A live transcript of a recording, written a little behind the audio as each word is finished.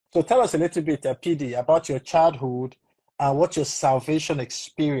So tell us a little bit, PD, about your childhood and what your salvation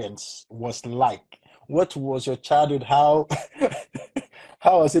experience was like. What was your childhood? How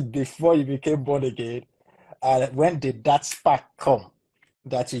how was it before you became born again? And when did that spark come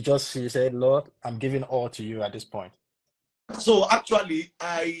that you said, Lord, I'm giving all to you at this point? So actually,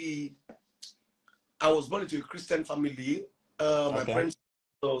 I was born into a Christian family. My Okay. parents,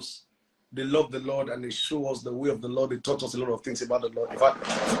 us, they love the Lord and they show us the way of the Lord. They taught us a lot of things about the Lord. In fact,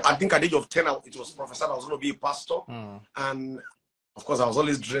 I think at the age of 10, it was prophesied I was going to be a pastor. Mm. And of course, I was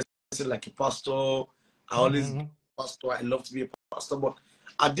always dressed like a pastor. I always Mm-hmm. pastor. I love to be a pastor. But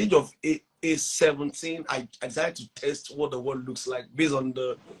at the age of 17, I decided to test what the world looks like based on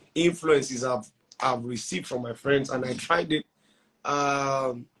the influences I've received from my friends. And I tried it.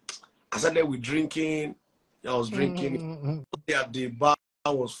 I started with drinking. I was drinking. Mm-hmm. At the bar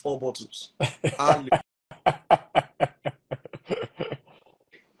was 4 bottles. Hardly.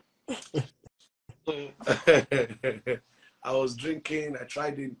 I was drinking. I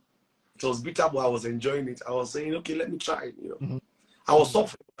tried it. It was bitter, but I was enjoying it. I was saying, okay, let me try it. I was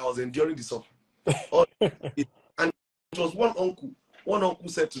suffering. I was enduring the suffering. And it was one uncle. One uncle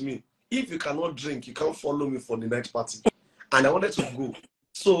said to me, if you cannot drink, you can't follow me for the night party. And I wanted to go.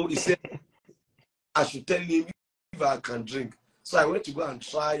 So he said, I should tell him if I can drink. So I went to go and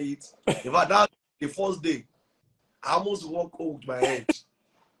try it. In fact, that the first day, I almost walked home with my head.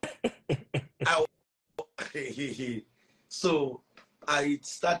 I, so I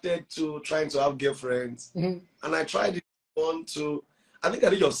started to trying to have girlfriends, Mhm. and I tried it on to. I think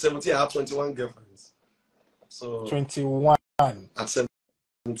at the age of 17, I had 21 girlfriends. So 21. at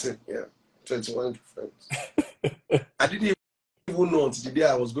 17, yeah, 21 girlfriends. I didn't even know until the day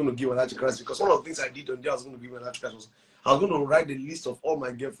I was going to give my life to Christ, because one of the things I did on the day I was going to give my life to Christ was I was going to write the list of all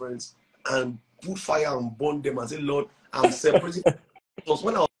my girlfriends and put fire and burn them and say, Lord, I'm separating. It was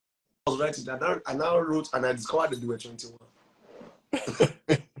when I was writing that I now wrote and I discovered that they were 21.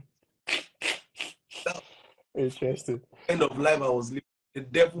 That Interesting. kind of life I was living. The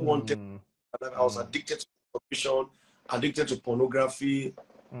devil wanted Mm, my life. I was mm, addicted to prostitution, addicted to pornography.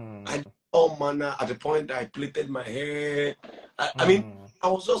 I mm, did all manner. At the point I plaited my hair. I mean, mm, I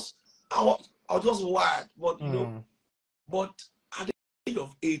was just I was just wired. But mm. but at the age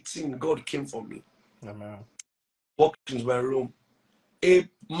of 18, God came for me. Amen. Walked into my room. A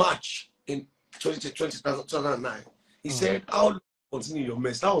March in 2009. He Mm, said, how long continue your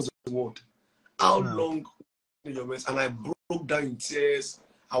mess? That was the word. How mm, long continue your mess? And I broke down in tears.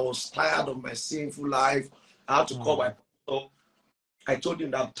 I was tired of my sinful life. I had to call my mm, pastor. I told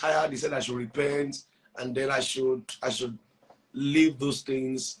him that I'm tired. He said I should repent, and then I should leave those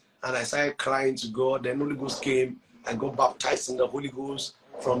things. And I started crying to God. Then Holy Ghost came. I got baptized in the Holy Ghost.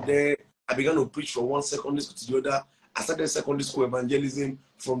 From mm, there, I began to preach from one secondary school to the other. I started secondary school evangelism.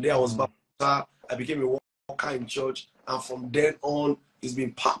 From there, I was mm. baptized. I became a worker in church. And from then on, it's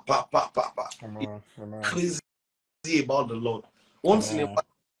been pa, pa, pa, pa, pa. It's Amen. Amen. crazy about the Lord. Once in a while, Amen.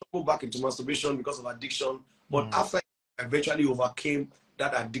 I go back into masturbation because of addiction. But Mm, after I eventually overcame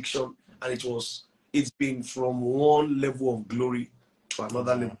that addiction, and it's been from one level of glory to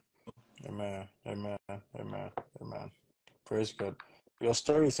another level. amen. Amen. Amen. Amen. Amen. Praise God. Your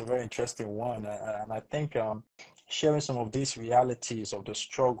story is a very interesting one, and I think sharing some of these realities of the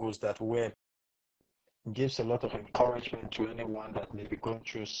struggles that were gives a lot of encouragement to anyone that may be going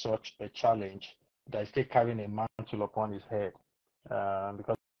through such a challenge, that is still carrying a mantle upon his head.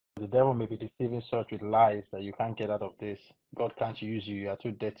 Because the devil may be deceiving such with lies that you can't get out of this. God can't use you. You are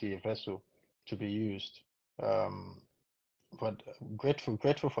too dirty a vessel to be used. Um, but grateful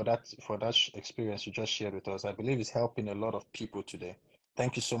for that experience you just shared with us. I believe it's helping a lot of people today.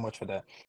 Thank you so much for that.